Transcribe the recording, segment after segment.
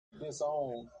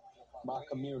disown my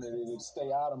community, to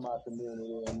stay out of my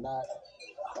community, and not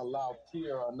allow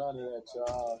fear or none of that,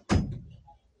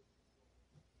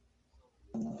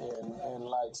 and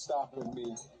like stopping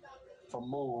me from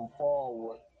moving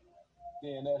forward,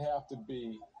 then that have to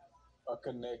be a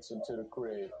connection to the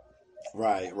Creator.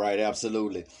 Right, right,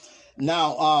 absolutely.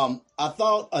 Now, I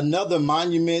thought another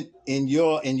monument in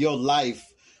your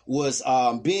life was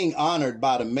being honored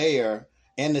by the mayor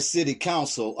and the city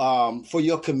council for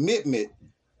your commitment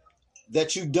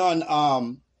that you've done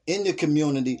in the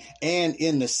community and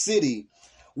in the city.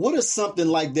 What does something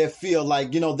like that feel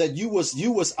like? That you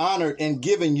was honored and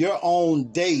given your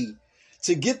own day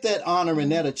to get that honor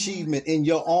and that achievement in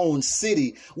your own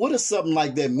city. What does something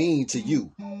like that mean to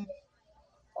you?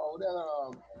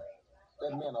 Oh,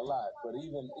 that meant a lot, but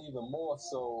even more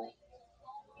so,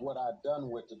 what I done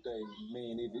with today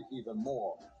mean even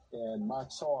more. And my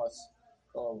choice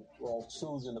of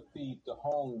choosing to feed the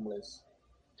homeless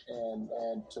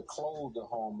and to clothe the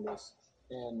homeless,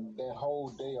 and that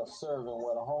whole day of serving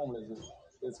where the homeless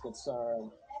is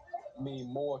concerned mean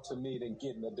more to me than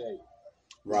getting a day.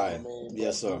 You know what I Right. mean?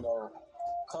 Yes, But sir.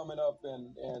 coming up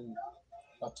in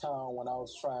a town when I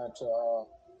was trying to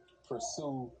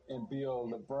pursue and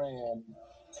build a brand,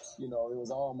 it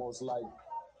was almost like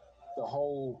the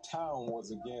whole town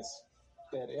was against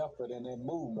that effort and that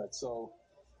movement. So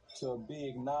to be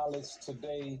acknowledged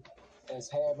today as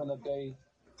having a day,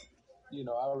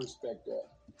 I respect that.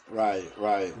 Right,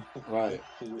 right, right.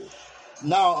 Yeah.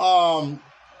 Now,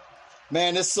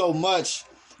 man, there's so much.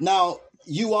 Now,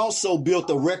 you also built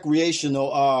a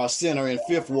recreational center in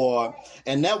Fifth Ward,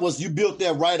 and you built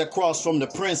that right across from the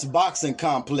Prince Boxing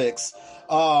Complex,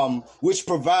 which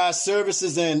provides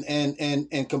services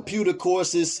and computer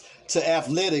courses to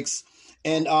athletics.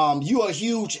 And you are a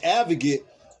huge advocate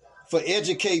for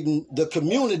educating the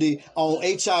community on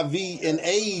HIV and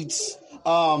AIDS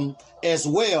as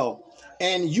well.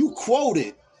 And you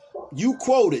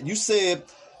said,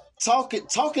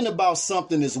 talking about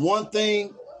something is one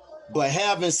thing, but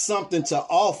having something to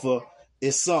offer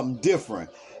is something different.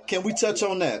 Can we touch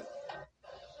on that?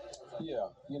 Yeah,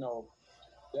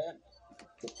 that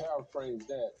to paraphrase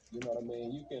that, you know what I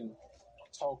mean? You can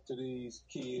talk to these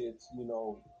kids,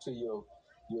 to your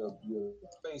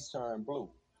face turn blue.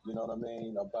 You know what I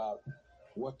mean? About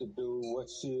what to do, what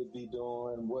should be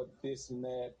doing, what this and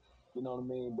that. You know what I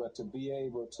mean? But to be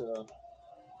able to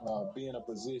be in a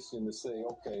position to say,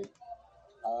 okay,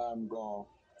 I'm going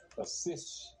to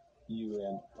assist you.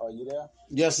 And are you there?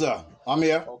 Yes, sir. I'm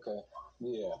here. Okay.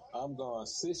 Yeah. I'm going to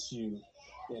assist you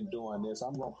in doing this.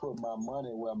 I'm going to put my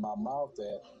money where my mouth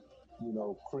at,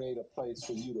 create a place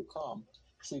for you to come.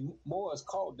 See, more is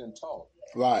caught than taught.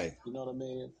 Right. You know what I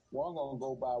mean? One going to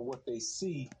go by what they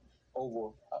see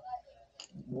over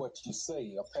what you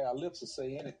say. A pair of lips will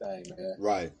say anything, man.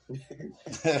 Right. You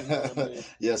know what I mean?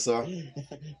 Yes, sir.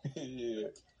 Yeah.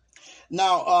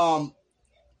 Now,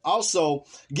 also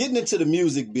getting into the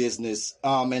music business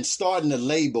and starting a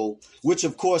label, which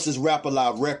of course is Rap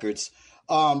Alive Records.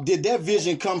 Did that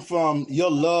vision come from your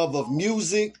love of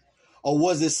music, or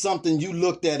was it something you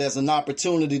looked at as an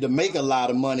opportunity to make a lot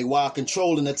of money while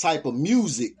controlling the type of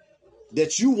music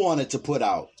that you wanted to put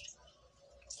out?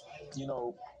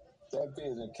 That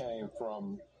vision came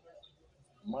from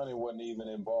money wasn't even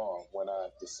involved when I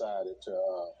decided to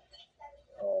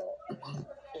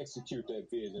execute that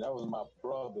vision. That was my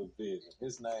brother's vision.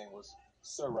 His name was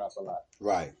Sir Rap-A-Lot.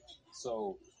 Right.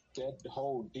 So that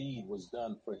whole deed was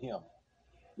done for him.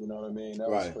 You know what I mean? That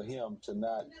was Right. for him to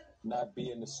not be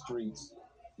in the streets.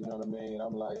 You know what I mean?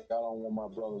 I'm like, I don't want my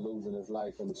brother losing his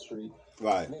life in the street.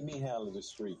 Right. Let me handle the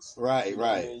streets. Right, you know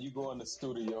right. I mean? You go in the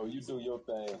studio, you do your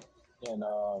thing, and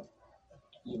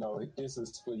this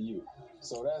is for you.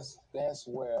 So that's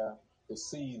where the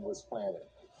seed was planted.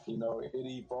 It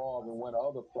evolved and went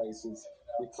other places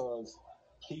because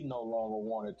he no longer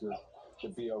wanted to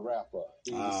be a rapper.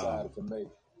 He decided to make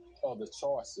other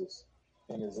choices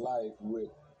in his life,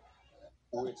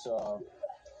 which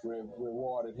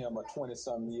rewarded him a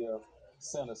 20-some year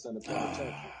sentence in the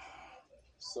penitentiary.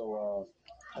 So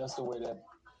that's the way that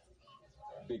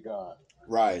began.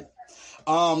 Right.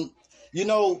 You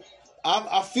know,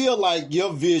 I feel like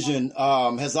your vision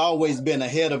has always been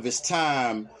ahead of its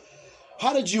time.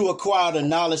 How did you acquire the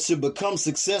knowledge to become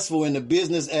successful in the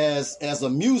business as a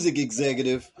music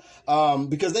executive?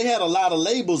 Because they had a lot of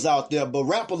labels out there, but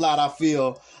Rap-A-Lot, I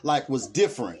feel like, was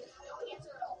different.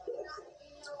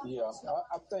 Yeah,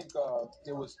 I think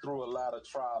it was through a lot of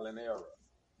trial and error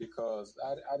because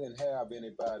I didn't have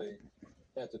anybody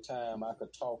at the time I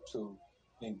could talk to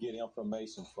and get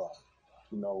information from.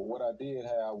 What I did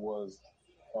have was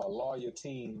lawyer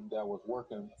team that was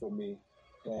working for me,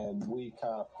 and we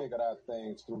kind of figured out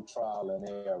things through trial and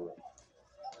error.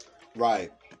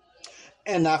 Right.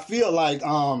 And I feel like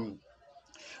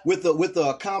with the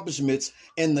accomplishments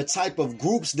and the type of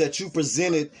groups that you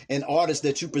presented and artists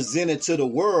that you presented to the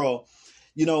world,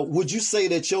 would you say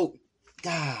that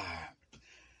God,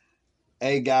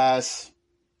 hey guys,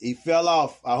 he fell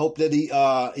off. I hope that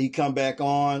he come back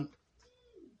on.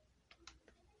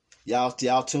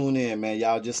 Y'all tune in, man.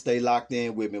 Y'all just stay locked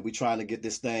in with me. We trying to get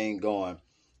this thing going.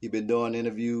 He been doing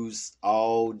interviews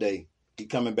all day. He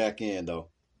coming back in though.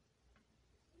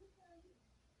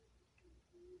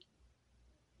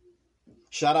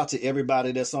 Shout out to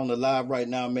everybody that's on the live right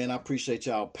now, man. I appreciate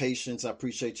y'all patience. I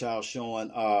appreciate y'all showing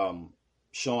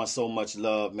so much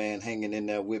love, man, hanging in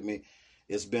there with me.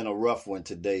 It's been a rough one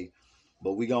today,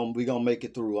 but we gonna make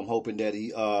it through. I'm hoping that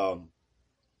he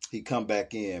come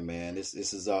back in, man. This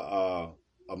is a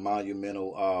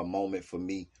monumental moment for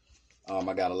me.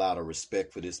 I got a lot of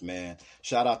respect for this man.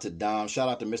 Shout out to Dom. Shout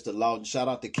out to Mr. Lawton. Shout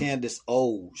out to Candace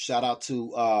O. Shout out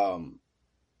to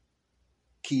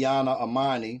Kiana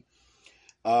Amani.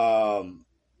 Let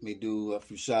me do a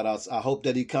few shout outs. I hope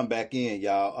that he come back in,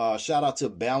 y'all. Shout out to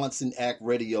Balancing Act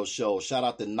Radio Show. Shout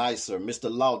out to Nicer,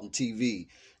 Mr. Lawton TV,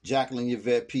 Jacqueline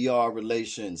Yvette PR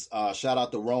Relations. Shout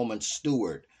out to Roman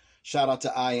Stewart. Shout out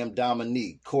to I Am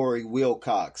Dominique, Corey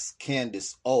Wilcox,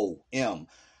 Candace O.M.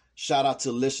 Shout out to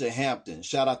Lisha Hampton.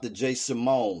 Shout out to Jay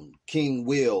Simone, King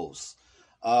Wills.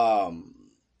 Shout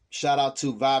out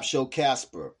to Vibe Show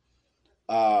Casper.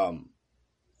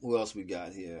 Who else we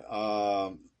got here?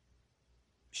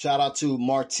 Shout out to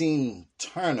Martine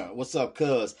Turner. What's up,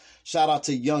 cuz? Shout out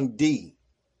to Young D.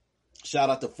 Shout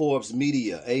out to Forbes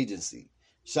Media Agency.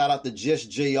 Shout out to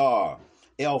Just JR,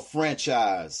 L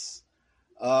Franchise.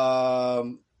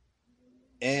 And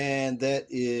that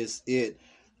is it.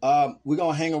 We're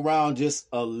going to hang around just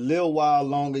a little while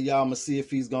longer, y'all. I'm going to see if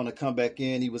he's going to come back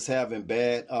in. He was having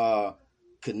bad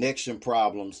connection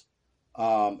problems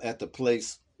at the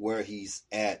place where he's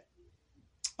at.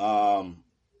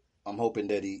 I'm hoping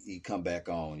that he come back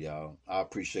on, y'all. I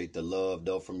appreciate the love,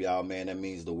 though, from y'all, man. That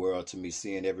means the world to me,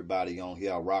 seeing everybody on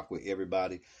here. I rock with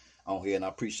everybody on here, and I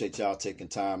appreciate y'all taking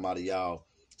time out of y'all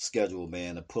schedule,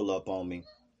 man, to pull up on me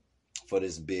for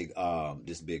this big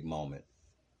moment.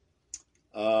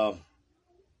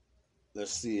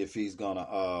 Let's see if he's gonna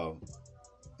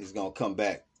come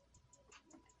back.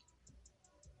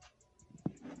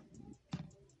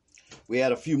 We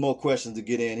had a few more questions to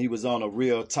get in. He was on a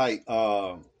real tight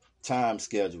time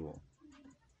schedule.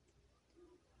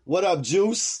 What up,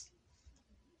 Juice?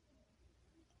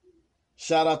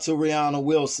 Shout out to Rihanna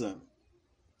Wilson.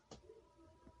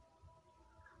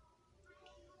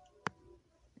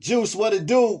 Juice, what it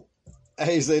do?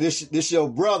 Hey, say this your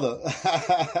brother.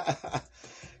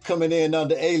 Coming in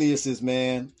under aliases,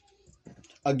 man.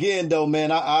 Again, though,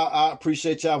 man, I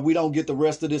appreciate y'all. We don't get the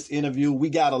rest of this interview. We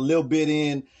got a little bit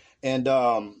in, and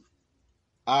I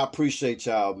appreciate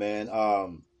y'all, man.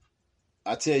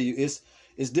 I tell you,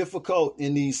 it's difficult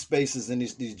in these spaces, in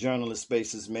these journalist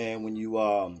spaces, man. When you're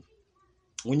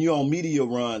on media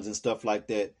runs and stuff like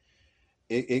that,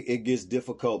 it gets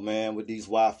difficult, man, with these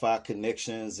Wi-Fi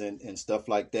connections and stuff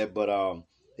like that. But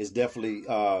it's definitely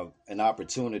an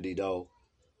opportunity, though,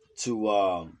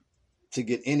 to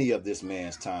get any of this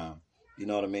man's time. You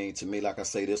know what I mean? To me, like I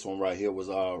say, this one right here was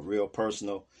real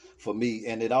personal for me,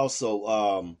 and it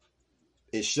also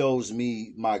it shows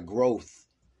me my growth.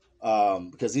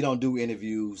 Because he don't do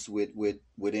interviews with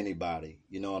anybody,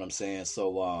 you know what I'm saying?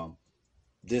 So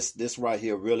this right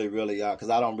here really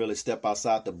because I don't really step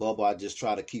outside the bubble. I just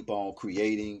try to keep on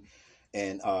creating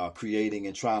and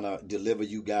trying to deliver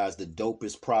you guys the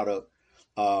dopest product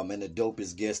and the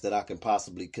dopest guest that I can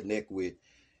possibly connect with.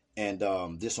 And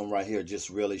this one right here just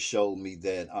really showed me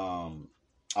that I'm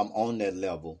on that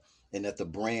level and that the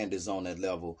brand is on that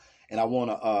level. And I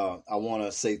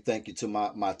wanna say thank you to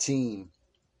my team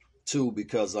too,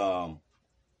 because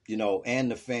you know,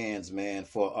 and the fans, man,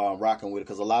 for rocking with it,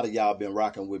 because a lot of y'all been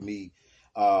rocking with me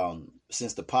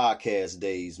since the podcast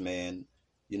days, man.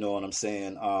 You know what I'm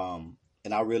saying?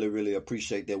 And I really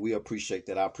appreciate that. We appreciate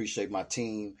that. I appreciate my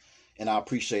team, and I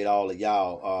appreciate all of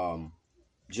y'all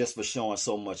just for showing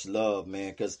so much love,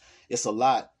 man, because it's a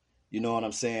lot, you know what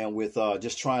I'm saying, with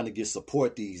just trying to get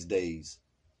support these days.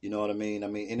 You know what I mean? I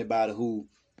mean, anybody who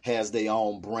has their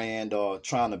own brand or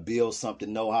trying to build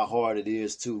something know how hard it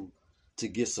is to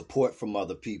get support from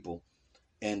other people.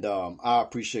 And I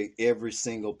appreciate every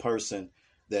single person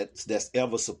that's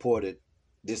ever supported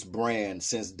this brand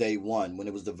since day one, when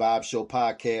it was the Vibe Show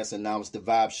podcast, and now it's the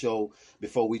Vibe Show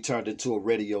before we turned into a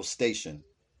radio station.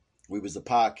 We was a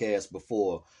podcast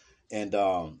before, and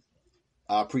I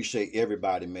appreciate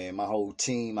everybody, man. My whole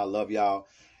team. I love y'all,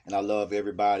 and I love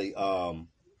everybody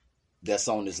that's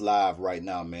on this live right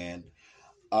now, man.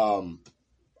 I'm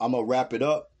gonna wrap it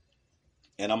up,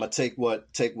 and I'm gonna take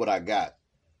what I got.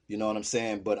 You know what I'm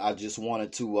saying? But I just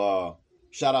wanted to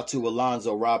shout out to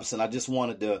Alonzo Robinson. I just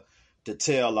wanted to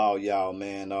tell all y'all,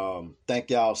 man. Thank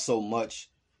y'all so much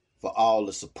for all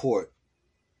the support.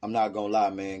 I'm not gonna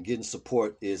lie, man. Getting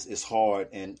support is hard,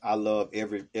 and I love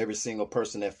every single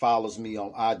person that follows me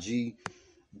on IG,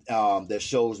 that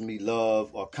shows me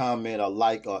love or comment or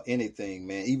like or anything,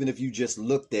 man. Even if you just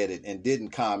looked at it and didn't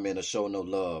comment or show no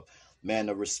love, man,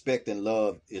 the respect and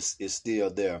love is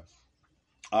still there.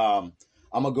 I'm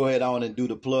gonna go ahead on and do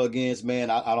the plug-ins,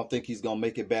 man. I don't think he's gonna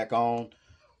make it back on.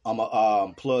 I'm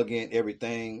gonna plug in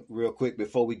everything real quick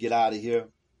before we get out of here.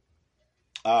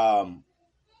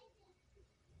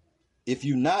 If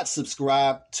you're not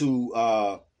subscribed to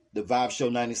the Vibe Show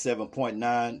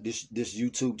 97.9, this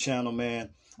YouTube channel,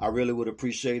 man, I really would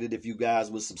appreciate it if you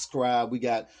guys would subscribe. We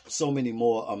got so many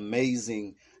more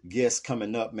amazing guests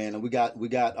coming up, man, and we're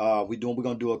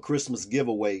gonna do a Christmas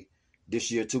giveaway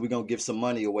this year too. We're gonna give some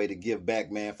money away to give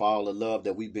back, man, for all the love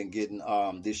that we've been getting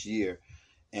this year,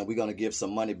 and we're gonna give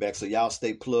some money back. So y'all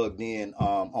stay plugged in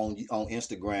on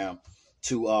Instagram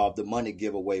to the money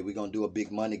giveaway. We're gonna do a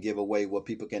big money giveaway where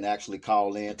people can actually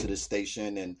call in to the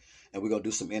station, and we're gonna do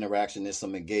some interaction and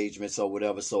some engagements or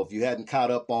whatever. So if you hadn't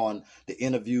caught up on the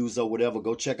interviews or whatever,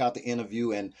 go check out the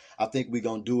interview. And I think we're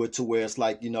gonna do it to where it's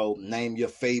like, name your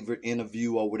favorite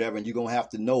interview or whatever, and you're gonna have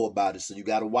to know about it, so you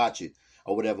gotta watch it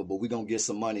or whatever, but we're going to get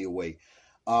some money away.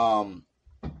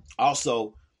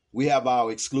 Also, we have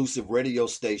our exclusive radio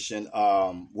station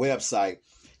website.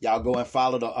 Y'all go and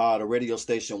follow the radio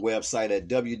station website at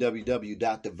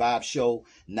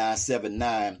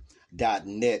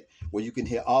www.thevibeshow979.net, where you can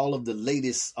hear all of the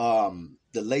latest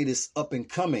up and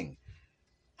coming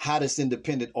hottest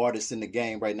independent artists in the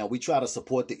game right now. We try to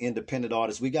support the independent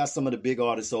artists. We got some of the big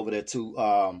artists over there too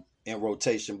in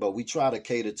rotation, but we try to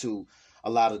cater to a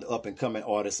lot of the up and coming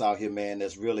artists out here, man,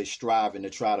 that's really striving to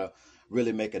try to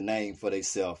really make a name for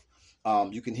themselves.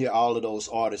 You can hear all of those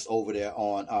artists over there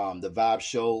on the Vibe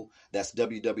Show. That's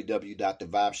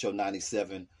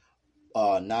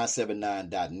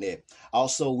www.thevibeshow979.net.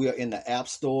 Also, we are in the App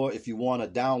Store. If you want to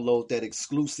download that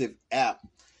exclusive app,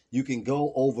 you can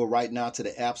go over right now to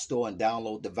the App Store and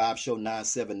download the Vibe Show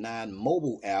 979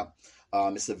 mobile app.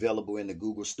 It's available in the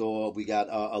Google Store. We got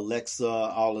Alexa,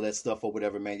 all of that stuff or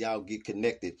whatever, man. Y'all get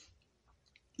connected.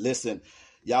 Listen,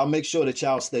 y'all make sure that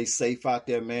y'all stay safe out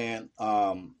there, man.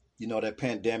 That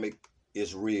pandemic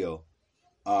is real.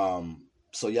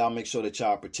 So y'all make sure that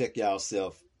y'all protect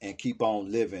yourself and keep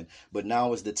on living. But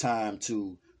now is the time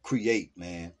to create,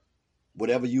 man.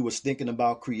 Whatever you was thinking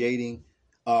about creating,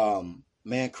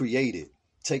 man, create it.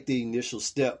 Take the initial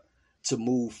step to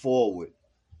move forward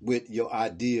with your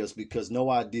ideas, because no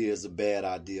idea is a bad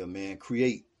idea, man.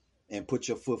 Create and put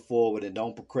your foot forward and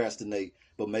don't procrastinate,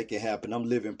 but make it happen. I'm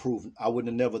living proof. I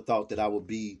wouldn't have never thought that I would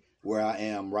be where I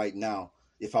am right now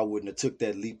if I wouldn't have took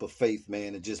that leap of faith,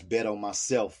 man, and just bet on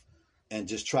myself and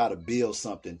just try to build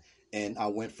something. And I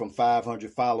went from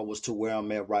 500 followers to where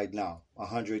I'm at right now,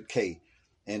 100K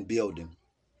and building.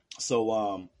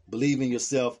 So believe in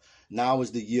yourself. Now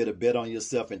is the year to bet on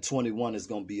yourself, and 21 is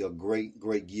going to be a great,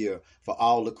 great year for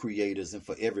all the creators and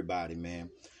for everybody, man.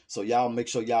 So y'all make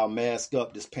sure y'all mask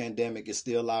up. This pandemic is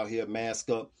still out here. Mask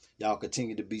up. Y'all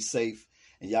continue to be safe,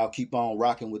 and y'all keep on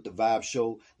rocking with the Vibe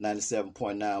Show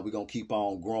 97.9. We're going to keep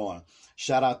on growing.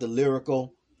 Shout out to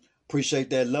Lyrical. Appreciate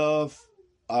that love.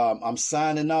 I'm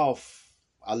signing off.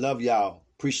 I love y'all.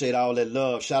 Appreciate all that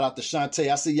love. Shout out to Shantae.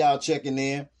 I see y'all checking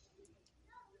in.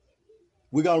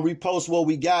 We're going to repost what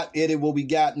we got, edit what we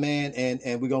got, man,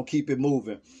 and we're going to keep it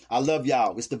moving. I love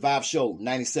y'all. It's the Vibe Show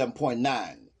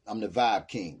 97.9. I'm the Vibe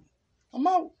King. I'm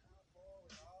out.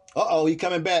 Uh-oh, he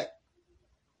coming back.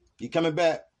 He coming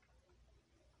back.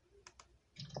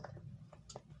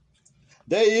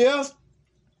 There he is.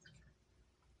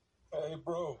 Hey,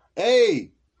 bro.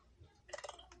 Hey.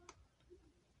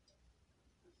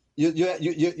 You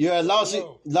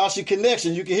lost your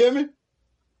connection. You can hear me?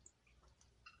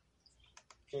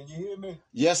 Can you hear me?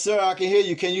 Yes, sir. I can hear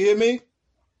you. Can you hear me?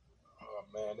 Oh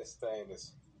man, this thing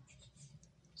is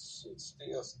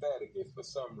still staticky for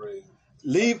some reason.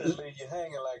 Leave you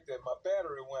hanging like that. My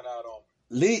battery went out on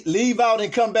me. Leave out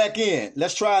and come back in.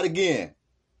 Let's try it again.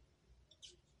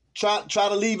 Try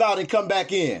to leave out and come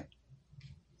back in.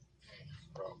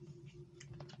 Bro.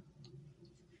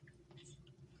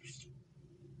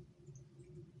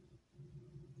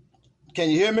 Can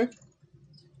you hear me?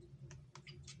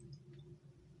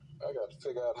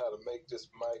 figure out how to make this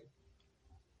mic.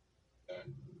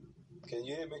 Can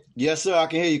you hear me? Yes, sir. I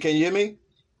can hear you. Can you hear me?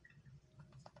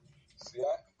 See,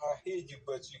 I hear you,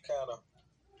 but you kind of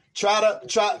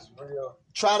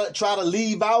try to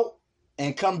leave out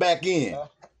and come back in.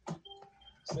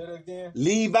 Say that again.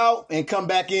 Leave out and come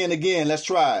back in again. Let's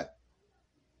try it.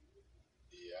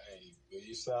 Yeah,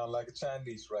 you sound like a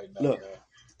Chinese right now. Look,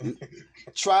 man.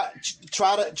 try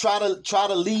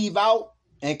to leave out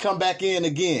and come back in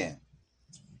again.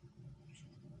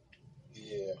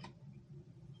 Yeah.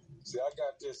 See, I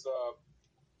got this.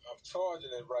 I'm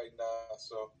charging it right now,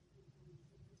 so.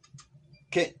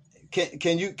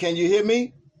 Can you hear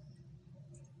me?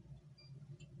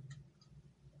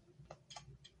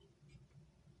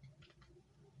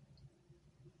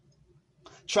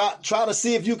 Try to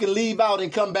see if you can leave out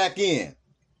and come back in.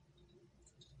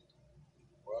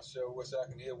 Well, I sure wish I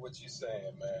could hear what you're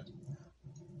saying, man.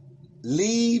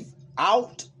 Leave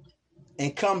out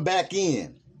and come back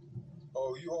in.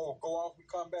 Oh, you all go off and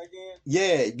come back in?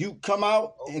 Yeah, you come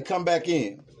out and come back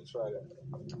in. Let me try that.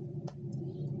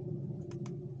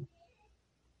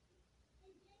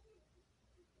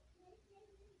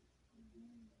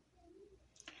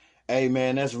 Hey,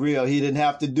 man, that's real. He didn't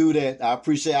have to do that. I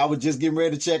appreciate it. I was just getting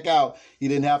ready to check out. He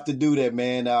didn't have to do that,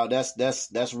 man.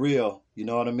 That's real. You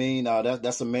know what I mean?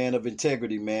 That's a man of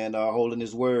integrity, man, holding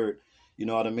his word. You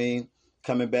know what I mean?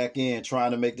 Coming back in,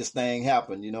 trying to make this thing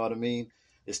happen. You know what I mean?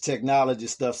 This technology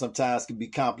stuff sometimes can be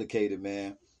complicated,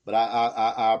 man. But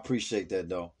I appreciate that,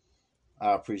 though.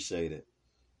 I appreciate it.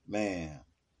 Man,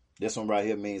 this one right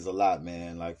here means a lot,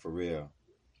 man. Like, for real.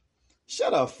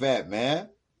 Shut up, fat man.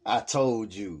 I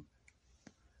told you.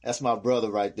 That's my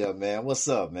brother right there, man. What's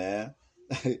up, man?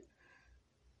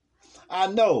 I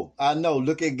know.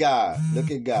 Look at God.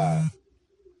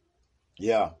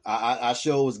 Yeah, I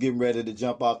sure was getting ready to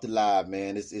jump off the live,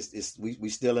 man. We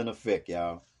still in effect,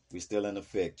 y'all. We still in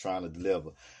effect, trying to deliver.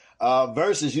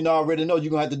 Versus, I already know you're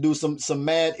gonna have to do some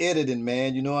mad editing,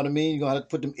 man. You know what I mean? You're gonna have to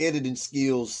put them editing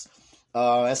skills.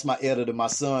 That's my editor. My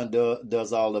son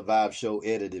does all the Vibe Show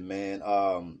editing, man.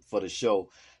 For the show.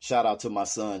 Shout out to my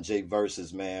son, Jay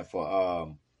Versus, man,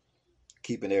 for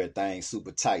keeping everything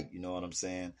super tight. You know what I'm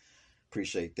saying?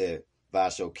 Appreciate that.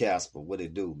 Vibe Show Casper, what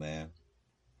it do, man?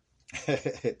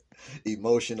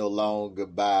 Emotional long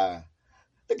goodbye.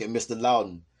 Look at Mr.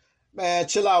 Lawton. Man,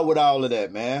 chill out with all of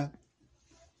that, man.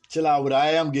 Chill out with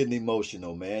I am getting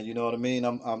emotional, man. You know what I mean?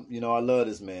 I'm I love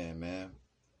this man.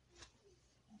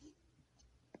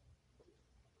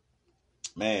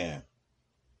 Man,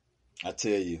 I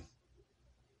tell you.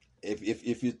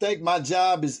 If you think my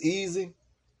job is easy,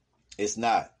 it's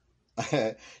not.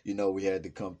 We had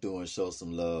to come through and show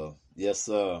some love. Yes,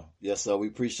 sir. Yes, sir. We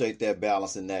appreciate that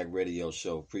Balancing Act radio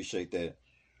show. Appreciate that.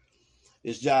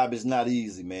 This job is not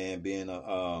easy, man. Being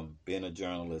a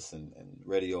journalist and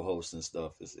radio host and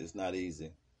stuff, it's not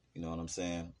easy. You know what I'm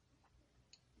saying?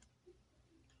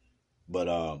 But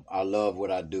I love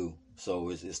what I do, so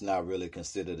it's not really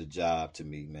considered a job to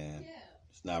me, man. Yeah.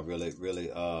 It's not really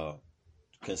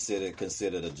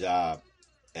considered a job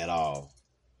at all.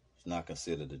 It's not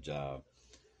considered a job.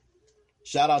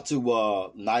 Shout out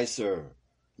to Nicer,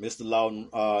 Mr. Lawton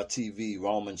TV,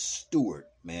 Roman Stewart,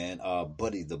 man,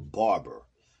 Buddy the Barber,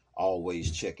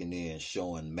 always checking in,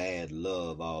 showing mad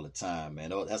love all the time,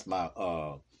 man. Oh, that's my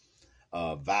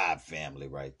Vibe family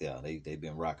right there. They've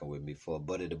been rocking with me for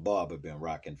Buddy the Barber, been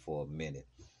rocking for a minute.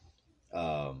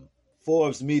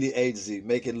 Forbes Media Agency,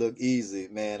 make it look easy,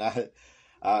 man.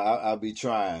 I'll be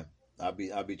trying. I'll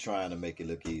be trying to make it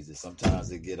look easy.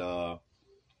 Sometimes it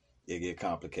get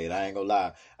complicated. I ain't gonna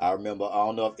lie. I remember. I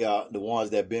don't know if the ones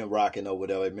that been rocking or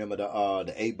whatever. Remember the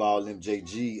 8Ball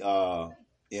MJG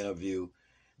interview.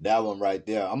 That one right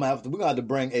there. We're gonna have to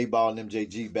bring 8Ball and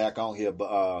MJG back on here,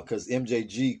 but because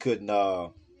MJG couldn't.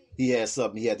 He had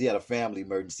something. He had a family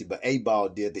emergency, but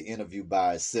 8Ball did the interview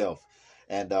by itself.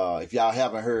 And if y'all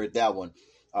haven't heard that one.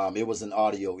 It was an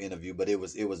audio interview, but it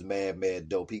was mad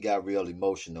dope. He got real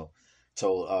emotional.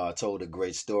 Told a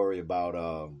great story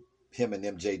about him and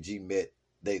MJG met.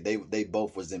 They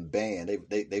both was in band.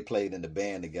 They played in the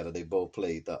band together. They both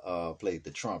played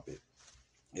the trumpet.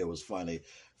 It was funny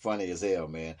as hell,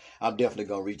 man. I'm definitely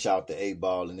gonna reach out to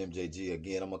 8Ball and MJG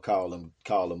again. I'm gonna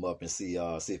call them up and see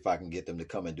if I can get them to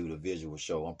come and do the visual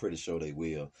show. I'm pretty sure they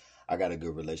will. I got a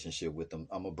good relationship with them.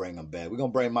 I'm gonna bring them back. We're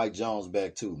gonna bring Mike Jones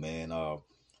back too, man.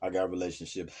 I got a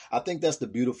relationship. I think that's the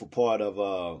beautiful part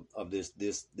of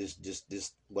this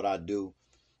what I do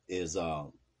is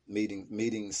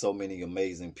meeting so many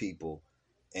amazing people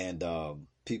and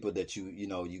people that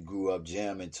you grew up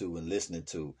jamming to and listening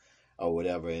to. or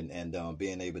whatever, and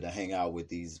being able to hang out with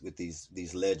these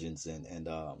legends and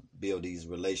build these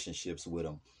relationships with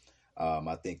them.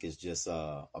 I think it's just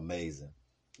amazing.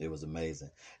 It was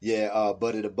amazing. Yeah,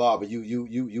 Buddy the Barber,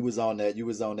 you was on that. You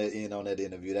was on that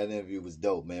interview. That interview was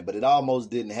dope, man. But it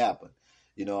almost didn't happen.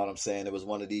 You know what I'm saying? It was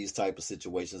one of these type of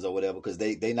situations or whatever, because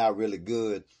they not really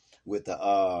good with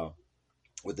the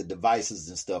devices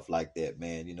and stuff like that,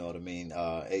 man. You know what I mean?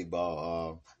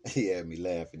 8Ball, he had me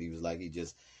laughing. He was like,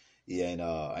 he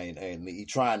ain't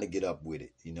trying to get up with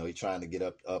it. You know, he trying to get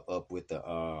up with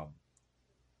the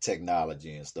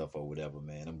technology and stuff or whatever,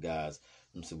 man. Them guys,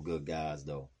 them some good guys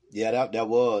though. Yeah, that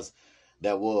was.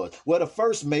 Well, the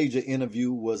first major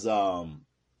interview was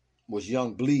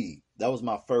Young Bleed. That was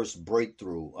my first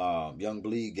breakthrough. Young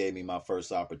Bleed gave me my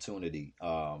first opportunity,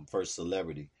 first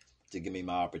celebrity to give me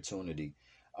my opportunity.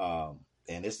 And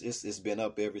it's been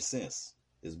up ever since.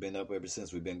 It's been up ever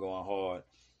since. We've been going hard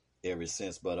ever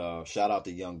since. But shout out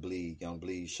to Young Bleed. Young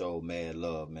Bleed showed mad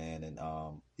love, man, and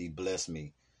he blessed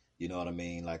me. You know what I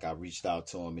mean? Like, I reached out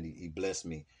to him and he blessed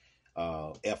me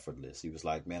effortless. He was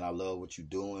like, man, I love what you're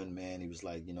doing, man. He was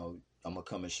like, you know, I'm gonna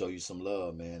come and show you some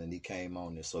love, man. And he came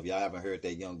on this. So if y'all haven't heard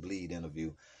that Young Bleed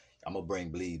interview, I'm gonna bring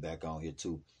Bleed back on here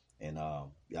too. And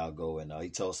y'all go and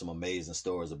he told some amazing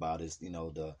stories about his, you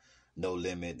know, the No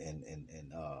Limit and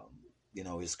you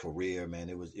know, his career, man.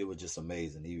 It was just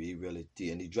amazing. He really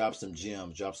did. And he dropped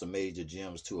some major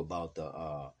gems too about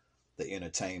the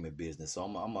entertainment business. So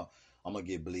I'm gonna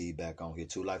get Bleed back on here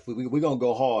too. Like, we're gonna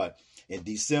go hard in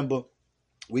December.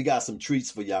 We got some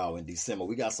treats for y'all in December.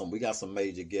 We got some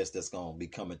major guests that's gonna be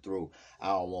coming through. I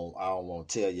don't want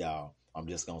to tell y'all. I'm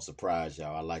just gonna surprise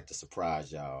y'all. I like to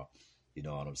surprise y'all. You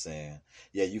know what I'm saying?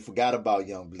 Yeah, you forgot about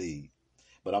Young Bleed,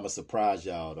 but I'm gonna surprise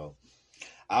y'all though.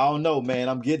 I don't know, man.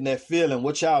 I'm getting that feeling.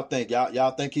 What y'all think?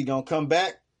 Y'all think he gonna come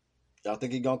back? Y'all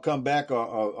think he gonna come back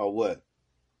or what?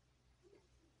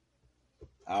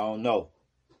 I don't know.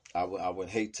 I would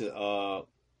hate to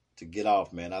get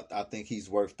off, man. I think he's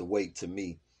worth the wait to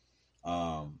me.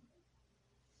 I'm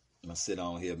gonna sit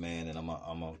on here, man, and I'm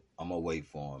gonna wait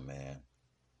for him, man.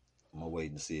 I'm gonna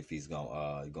wait and see if he's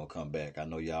gonna come back. I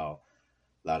know a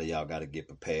lot of y'all got to get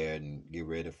prepared and get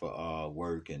ready for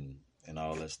work and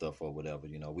all that stuff or whatever.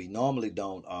 You know, we normally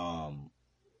don't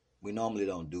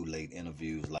do late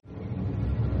interviews like.